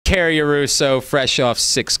Kara Yarusso, fresh off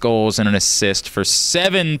 6 goals and an assist for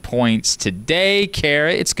 7 points today.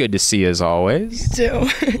 Kara, it's good to see you as always. You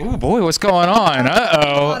too. Oh boy, what's going on?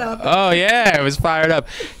 Uh-oh. Oh yeah, it was fired up.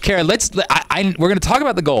 Kara, we're going to talk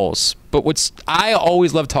about the goals, but I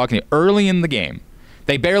always love talking to you early in the game.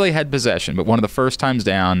 They barely had possession, but one of the first times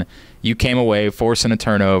down, you came away forcing a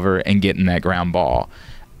turnover and getting that ground ball.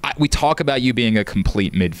 We talk about you being a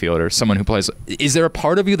complete midfielder, someone who plays. Is there a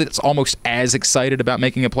part of you that's almost as excited about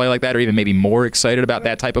making a play like that, or even maybe more excited about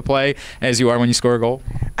that type of play as you are when you score a goal?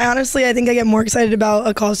 I think I get more excited about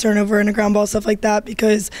a caused turnover and a ground ball, stuff like that,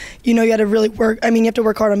 because you have to really work. I mean, you have to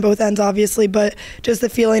work hard on both ends, obviously, but just the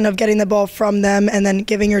feeling of getting the ball from them and then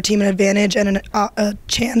giving your team an advantage and a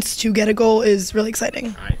chance to get a goal is really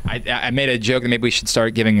exciting. I made a joke that maybe we should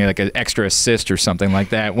start giving like an extra assist or something like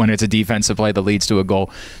that when it's a defensive play that leads to a goal.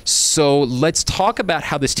 So let's talk about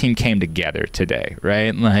how this team came together today,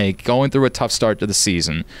 right? Like going through a tough start to the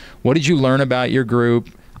season. What did you learn about your group?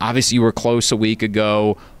 Obviously, you were close a week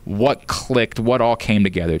ago. What clicked? What all came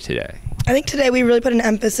together today? I think today we really put an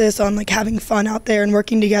emphasis on having fun out there and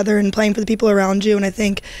working together and playing for the people around you. And I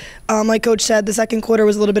think, like Coach said, the second quarter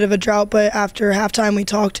was a little bit of a drought, but after halftime we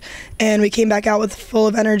talked and we came back out with full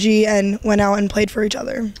of energy and went out and played for each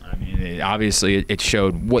other. I mean, obviously it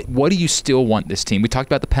showed. What do you still want this team? We talked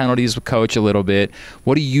about the penalties with Coach a little bit.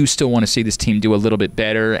 What do you still want to see this team do a little bit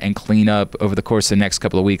better and clean up over the course of the next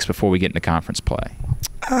couple of weeks before we get into conference play?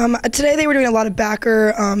 Today they were doing a lot of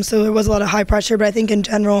backer, so there was a lot of high pressure, but I think in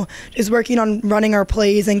general just working on running our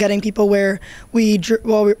plays and getting people where we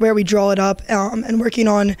draw it up, and working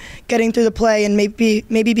on getting through the play and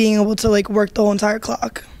maybe being able to work the whole entire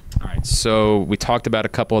clock. All right, so we talked about a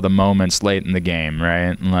couple of the moments late in the game,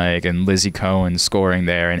 right? And Lizzie Cohen scoring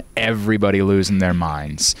there and everybody losing their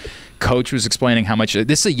minds. Coach was explaining how much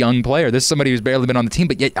this is a young player. This is somebody who's barely been on the team,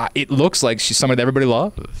 but yet it looks like she's somebody that everybody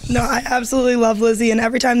loves. No, I absolutely love Lizzie, and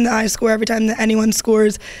every time that I score, every time that anyone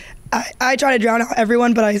scores, I try to drown out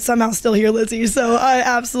everyone, but I somehow still hear Lizzie. So I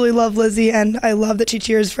absolutely love Lizzie, and I love that she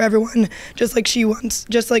cheers for everyone just like she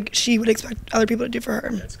would expect other people to do for her.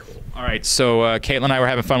 That's cool. All right, so Caitlin and I were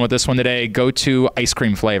having fun with this one today. Go-to ice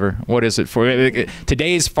cream flavor. What is it for?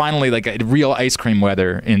 Today is finally a real ice cream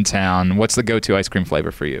weather in town. What's the go-to ice cream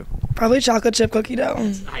flavor for you? Probably chocolate chip cookie dough.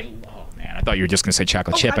 Man, I thought you were just going to say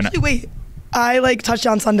chocolate chip. Actually, wait. I like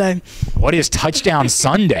Touchdown Sundae. What is Touchdown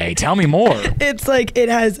Sundae? Tell me more. It's it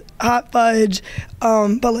has hot fudge,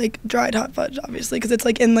 but dried hot fudge, obviously, because it's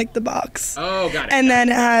in the box. Oh, got it. And then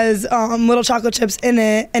it has little chocolate chips in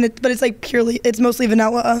it, but it's it's mostly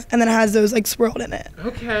vanilla, and then it has those swirled in it.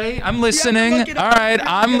 Okay, I'm listening. All right,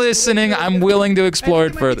 I'm listening. I'm willing to explore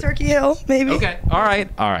it further. Turkey Hill, maybe. Okay. All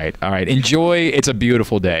right. Enjoy. It's a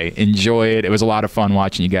beautiful day. Enjoy it. It was a lot of fun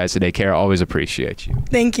watching you guys today. Kara, always appreciate you.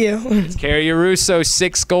 Thank you. It's Kara Yarusso,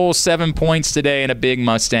 6 goals, 7 points today, and a big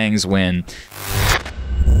Mustangs win.